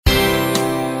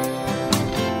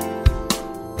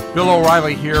Bill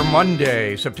O'Reilly here,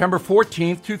 Monday, September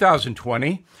 14th,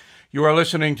 2020. You are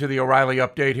listening to the O'Reilly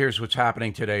Update. Here's what's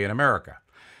happening today in America.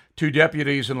 2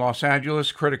 deputies in Los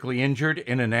Angeles critically injured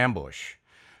in an ambush.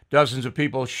 Dozens of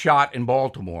people shot in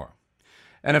Baltimore.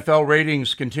 NFL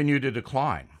ratings continue to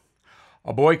decline.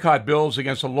 A boycott bills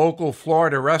against a local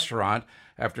Florida restaurant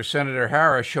after Senator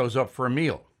Harris shows up for a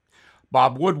meal.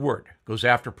 Bob Woodward goes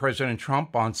after President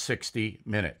Trump on 60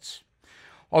 Minutes.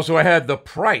 Also ahead, the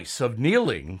price of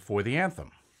kneeling for the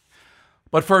anthem.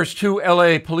 But first, 2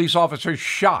 LA police officers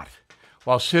shot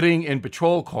while sitting in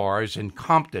patrol cars in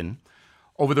Compton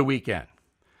over the weekend.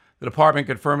 The department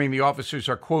confirming the officers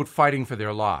are, quote, fighting for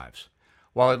their lives,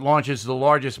 while it launches the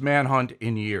largest manhunt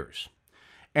in years.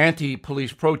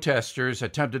 Anti-police protesters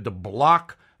attempted to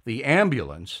block the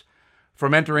ambulance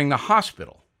from entering the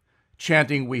hospital,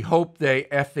 chanting, "We hope they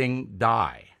effing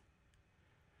die."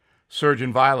 Surge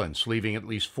in violence, leaving at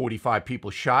least 45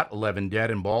 people shot, 11 dead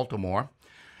in Baltimore.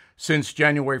 Since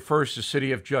January 1st, the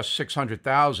city of just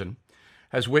 600,000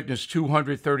 has witnessed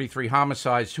 233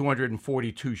 homicides,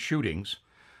 242 shootings.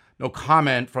 No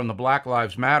comment from the Black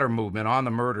Lives Matter movement on the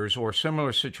murders or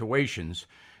similar situations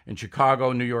in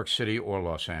Chicago, New York City, or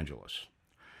Los Angeles.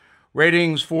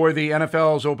 Ratings for the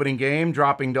NFL's opening game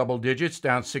dropping double digits,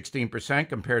 down 16%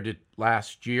 compared to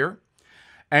last year.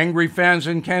 Angry fans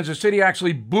in Kansas City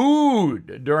actually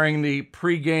booed during the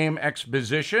pregame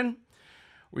exposition.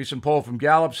 Recent poll from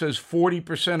Gallup says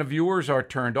 40% of viewers are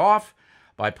turned off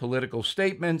by political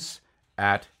statements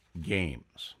at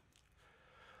games.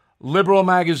 Liberal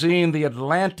magazine The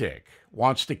Atlantic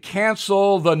wants to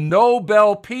cancel the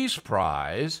Nobel Peace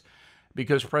Prize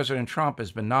because President Trump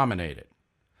has been nominated.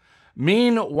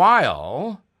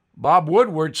 Meanwhile, Bob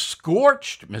Woodward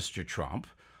scorched Mr. Trump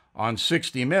on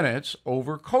 60 Minutes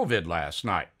over COVID last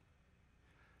night.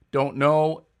 Don't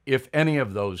know if any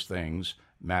of those things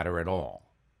matter at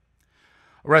all.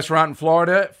 A restaurant in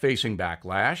Florida facing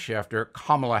backlash after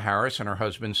Kamala Harris and her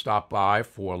husband stopped by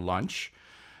for lunch.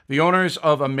 The owners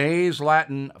of Amaze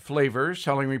Latin Flavors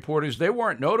telling reporters they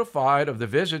weren't notified of the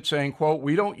visit, saying, quote,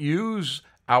 "We don't use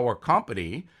our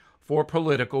company for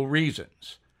political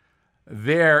reasons.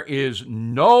 There is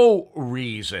no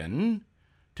reason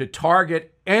to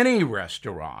target any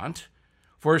restaurant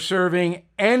for serving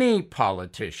any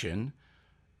politician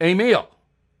a meal.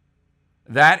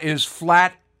 That is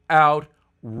flat out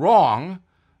wrong,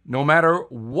 no matter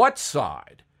what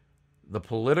side the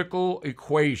political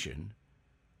equation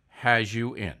has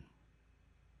you in.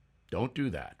 Don't do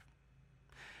that."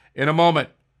 In a moment,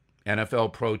 NFL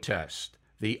protest,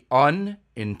 the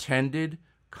unintended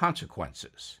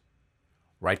consequences.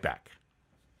 Right back.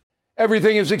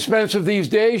 Everything is expensive these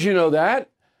days, you know that.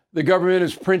 The government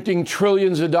is printing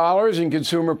trillions of dollars and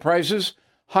consumer prices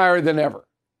higher than ever.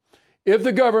 If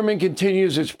the government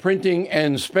continues its printing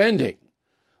and spending,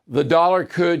 the dollar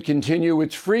could continue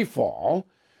its free fall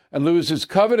and lose its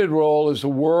coveted role as the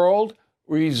world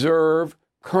reserve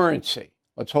currency.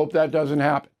 Let's hope that doesn't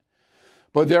happen.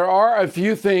 But there are a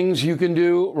few things you can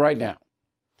do right now.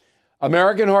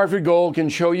 American Hartford Gold can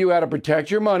show you how to protect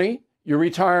your money, your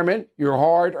retirement, your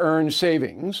hard-earned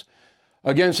savings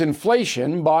against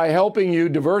inflation by helping you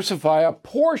diversify a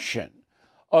portion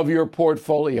of your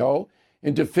portfolio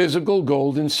into physical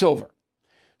gold and silver.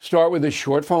 Start with a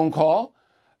short phone call,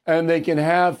 and they can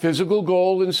have physical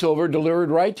gold and silver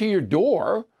delivered right to your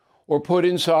door or put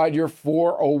inside your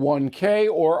 401k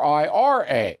or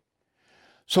IRA.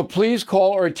 So please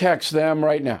call or text them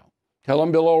right now. Tell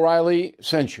them Bill O'Reilly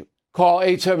sent you. Call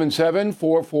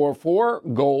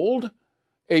 877-444-GOLD,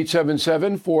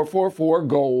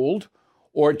 877-444-GOLD,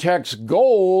 or text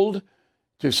GOLD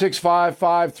to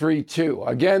 65532.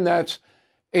 Again, that's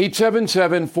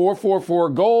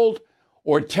 877-444-GOLD,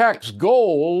 or text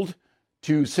GOLD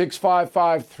to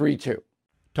 65532.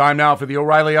 Time now for the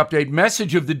O'Reilly Update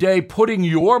message of the day, putting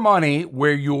your money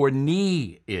where your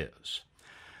knee is.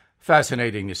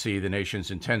 Fascinating to see the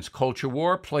nation's intense culture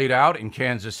war played out in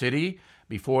Kansas City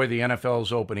before the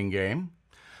NFL's opening game.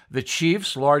 The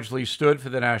Chiefs largely stood for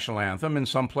the national anthem, and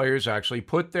some players actually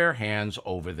put their hands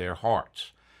over their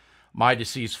hearts. My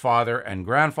deceased father and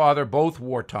grandfather, both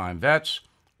wartime vets,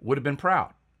 would have been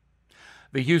proud.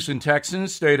 The Houston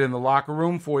Texans stayed in the locker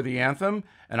room for the anthem,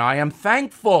 and I am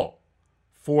thankful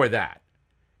for that.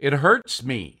 It hurts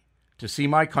me to see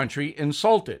my country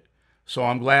insulted, so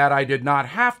I'm glad I did not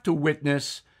have to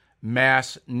witness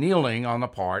mass kneeling on the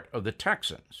part of the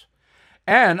Texans.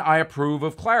 And I approve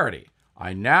of clarity.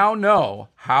 I now know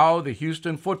how the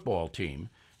Houston football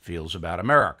team feels about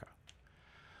America.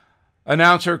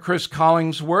 Announcer Chris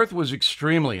Collingsworth was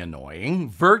extremely annoying,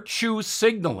 virtue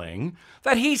signaling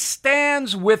that he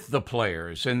stands with the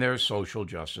players in their social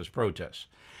justice protests.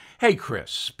 Hey,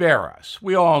 Chris, spare us.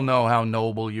 We all know how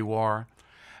noble you are.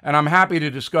 And I'm happy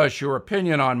to discuss your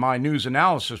opinion on my news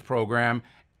analysis program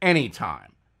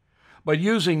anytime. But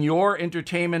using your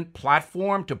entertainment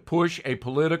platform to push a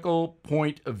political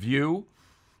point of view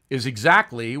is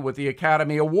exactly what the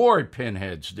Academy Award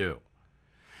pinheads do.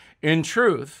 In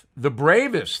truth, the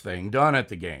bravest thing done at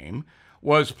the game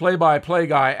was play-by-play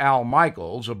guy Al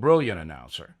Michaels, a brilliant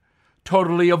announcer,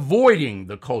 totally avoiding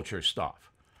the culture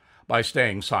stuff. By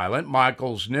staying silent,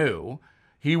 Michaels knew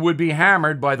he would be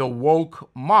hammered by the woke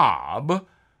mob,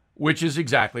 which is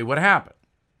exactly what happened.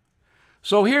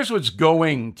 So here's what's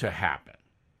going to happen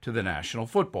to the National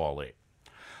Football League.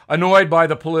 Annoyed by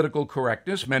the political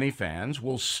correctness, many fans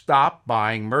will stop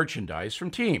buying merchandise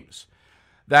from teams.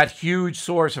 That huge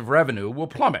source of revenue will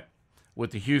plummet,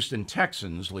 with the Houston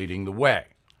Texans leading the way.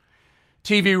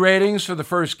 TV ratings for the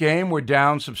first game were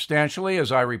down substantially,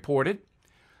 as I reported.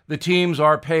 The teams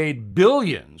are paid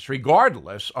billions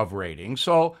regardless of ratings,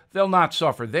 so they'll not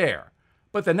suffer there,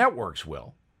 but the networks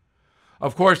will.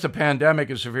 Of course, the pandemic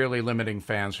is severely limiting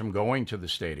fans from going to the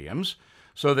stadiums,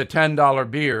 so the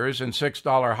 $10 beers and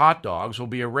 $6 hot dogs will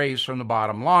be erased from the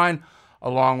bottom line,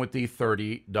 along with the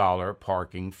 $30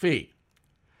 parking fee.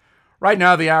 Right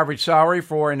now, the average salary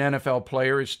for an NFL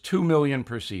player is $2 million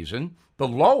per season, the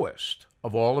lowest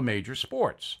of all the major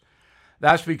sports.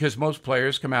 That's because most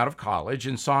players come out of college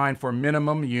and sign for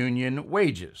minimum union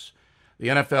wages. The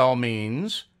NFL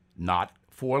means not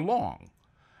for long.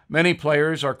 Many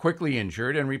players are quickly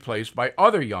injured and replaced by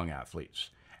other young athletes.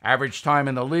 Average time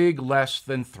in the league, less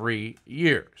than 3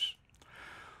 years.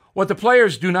 What the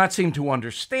players do not seem to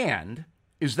understand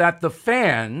is that the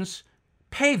fans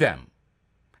pay them.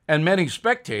 And many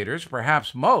spectators,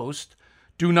 perhaps most,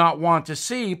 do not want to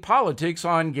see politics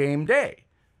on game day.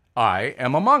 I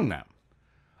am among them.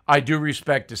 I do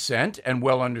respect dissent and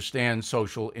well understand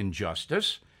social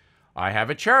injustice. I have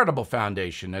a charitable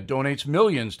foundation that donates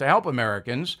millions to help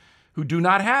Americans who do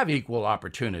not have equal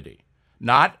opportunity.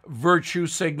 Not virtue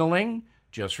signaling,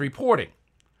 just reporting.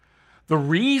 The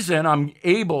reason I'm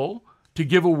able to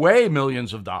give away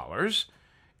millions of dollars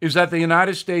is that the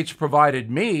United States provided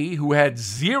me, who had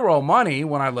zero money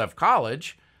when I left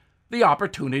college, the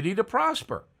opportunity to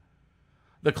prosper.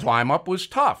 The climb up was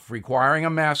tough, requiring a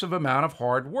massive amount of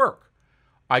hard work.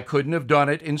 I couldn't have done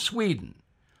it in Sweden.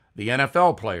 The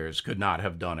NFL players could not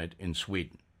have done it in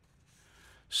Sweden.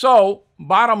 So,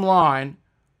 bottom line,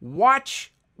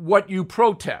 watch what you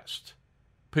protest,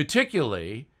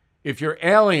 particularly if you're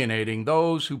alienating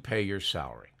those who pay your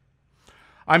salary.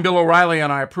 I'm Bill O'Reilly,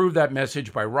 and I approve that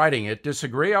message by writing it.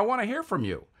 Disagree? I want to hear from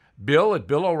you.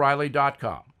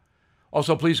 Bill@BillO'Reilly.com.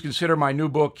 Also, please consider my new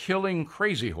book, Killing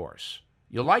Crazy Horse.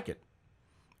 You'll like it.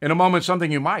 In a moment,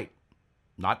 something you might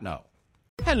not know.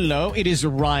 Hello, it is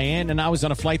Ryan, and I was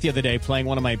on a flight the other day playing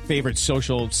one of my favorite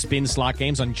social spin slot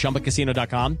games on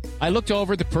ChumbaCasino.com. I looked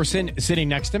over at the person sitting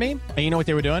next to me, and you know what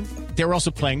they were doing? They were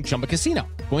also playing Chumba Casino.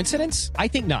 Coincidence? I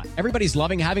think not. Everybody's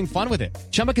loving having fun with it.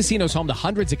 Chumba Casino is home to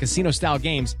hundreds of casino-style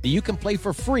games that you can play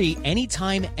for free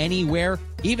anytime, anywhere,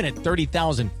 even at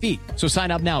 30,000 feet. So sign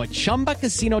up now at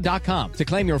ChumbaCasino.com to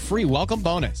claim your free welcome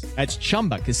bonus. That's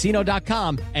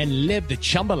ChumbaCasino.com and live the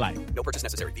Chumba life. No purchase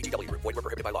necessary. VGW. Void where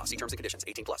prohibited by law. See terms and conditions.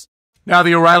 18+. Now,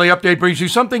 the O'Reilly Update brings you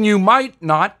something you might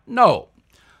not know.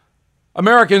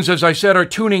 Americans, as I said, are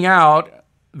tuning out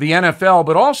the NFL,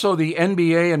 but also the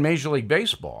NBA and Major League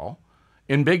Baseball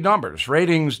in big numbers.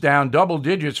 Ratings down double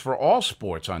digits for all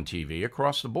sports on TV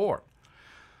across the board.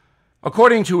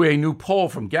 According to a new poll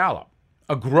from Gallup,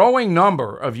 a growing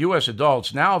number of U.S.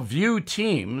 adults now view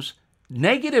teams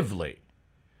negatively.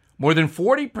 More than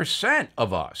 40%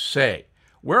 of us say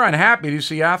we're unhappy to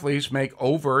see athletes make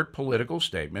overt political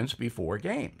statements before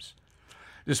games.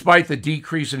 Despite the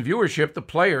decrease in viewership, the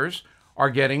players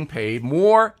are getting paid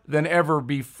more than ever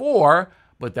before,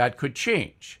 but that could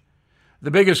change. The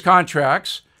biggest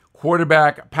contracts,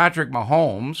 quarterback Patrick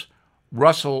Mahomes,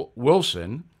 Russell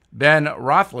Wilson, Ben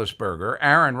Roethlisberger,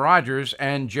 Aaron Rodgers,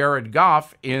 and Jared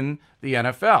Goff in the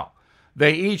NFL.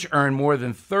 They each earn more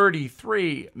than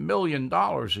 $33 million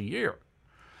a year.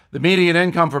 The median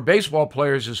income for baseball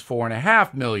players is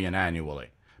 $4.5 million annually.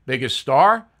 Biggest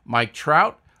star, Mike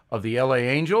Trout of the LA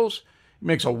Angels,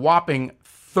 makes a whopping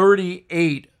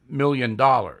 $38 million,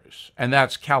 and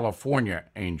that's California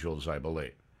Angels, I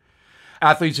believe.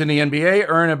 Athletes in the NBA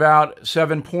earn about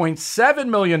 $7.7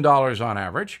 million on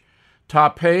average.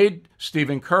 Top paid,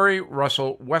 Stephen Curry,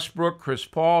 Russell Westbrook, Chris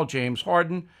Paul, James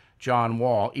Harden, John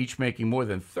Wall, each making more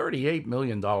than $38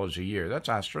 million a year. That's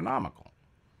astronomical.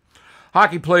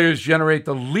 Hockey players generate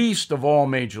the least of all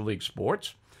major league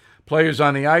sports. Players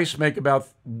on the ice make about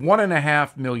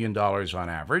 $1.5 million on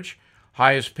average.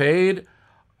 Highest paid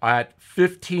at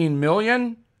 $15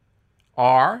 million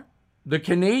are the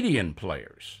Canadian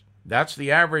players. That's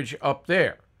the average up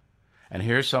there. And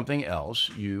here's something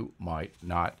else you might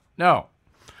not know.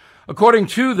 According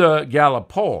to the Gallup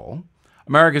poll,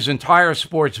 America's entire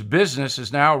sports business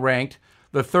is now ranked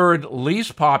the third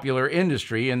least popular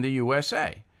industry in the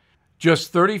USA.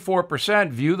 Just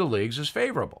 34% view the leagues as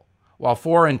favorable, while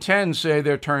 4 in 10 say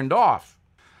they're turned off.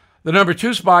 The number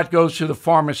 2 spot goes to the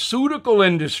pharmaceutical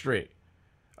industry.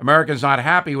 Americans not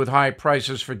happy with high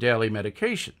prices for daily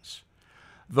medications.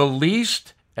 The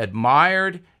least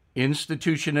admired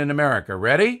institution in America.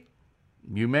 Ready?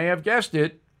 You may have guessed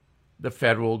it, the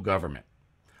federal government.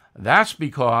 That's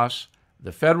because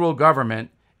the federal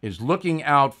government is looking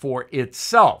out for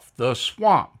itself, the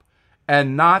swamp,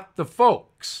 and not the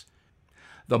folks.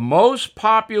 The most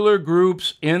popular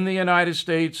groups in the United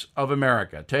States of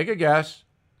America, take a guess,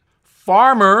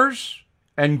 farmers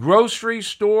and grocery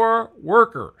store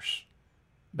workers.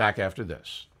 Back after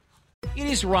this. It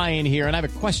is Ryan here, and I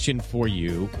have a question for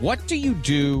you. What do you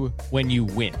do when you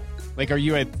win? Like, are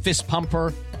you a fist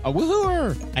pumper, a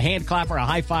woohooer, a hand clapper, a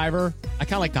high fiver? I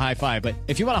kind of like the high five, but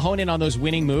if you want to hone in on those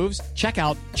winning moves, check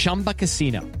out Chumba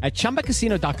Casino. At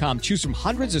ChumbaCasino.com, choose from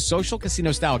hundreds of social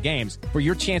casino-style games for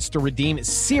your chance to redeem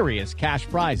serious cash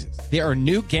prizes. There are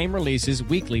new game releases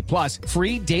weekly, plus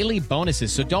free daily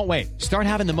bonuses. So don't wait. Start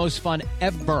having the most fun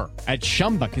ever at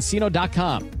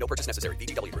ChumbaCasino.com. No purchase necessary.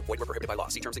 VGW Group. Void where prohibited by law.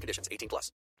 See terms and conditions.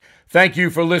 18+. Thank you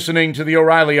for listening to the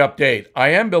O'Reilly Update. I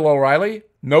am Bill O'Reilly.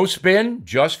 No spin,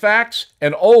 just facts,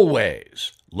 and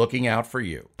always looking out for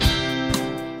you.